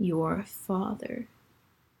your Father.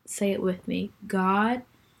 Say it with me. God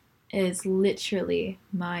is literally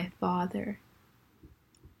my Father.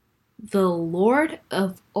 The Lord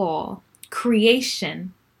of all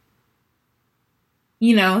creation.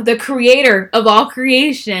 The creator of all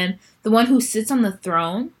creation. The one who sits on the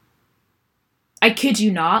throne. I kid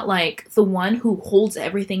you not, like the one who holds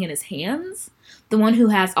everything in his hands. The one who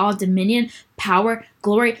has all dominion, power,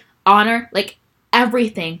 glory, honor, like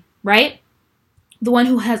everything, right? The one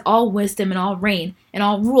who has all wisdom and all reign and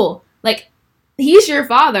all rule. Like, he's your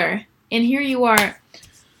Father. And here you are.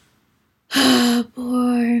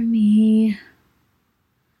 Poor me.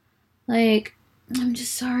 Like, I'm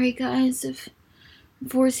just sorry, guys, if I'm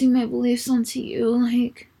forcing my beliefs onto you.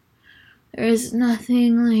 Like, there's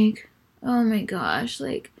nothing, like, oh my gosh,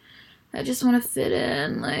 like, I just want to fit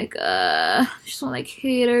in. Like, I just want to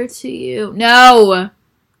cater to you. No.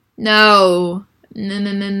 No,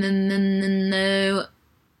 no, no, no, no, no, no.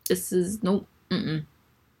 This is, nope. Mm-mm.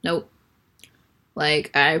 Nope.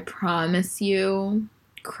 Like, I promise you,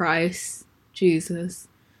 Christ, Jesus,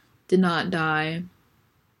 did not die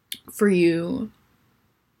for you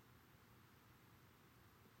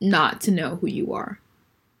not to know who you are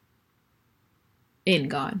in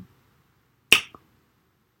God.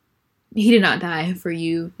 He did not die for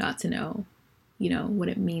you not to know, what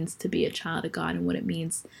it means to be a child of God and what it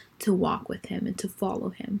means to walk with Him and to follow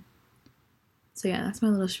Him. So yeah, that's my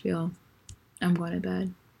little spiel. I'm going to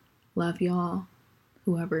bed. Love y'all.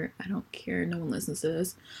 Whoever, I don't care. No one listens to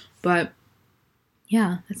this. But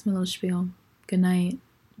yeah, that's my little spiel. Good night.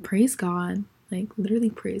 Praise God. Like, literally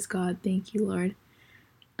praise God. Thank you, Lord.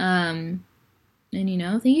 And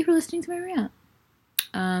thank you for listening to my rant.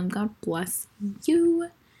 God bless you.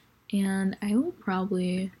 And I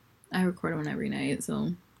record one every night,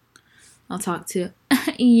 so I'll talk to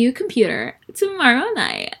you, computer, tomorrow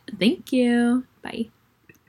night. Thank you. Bye.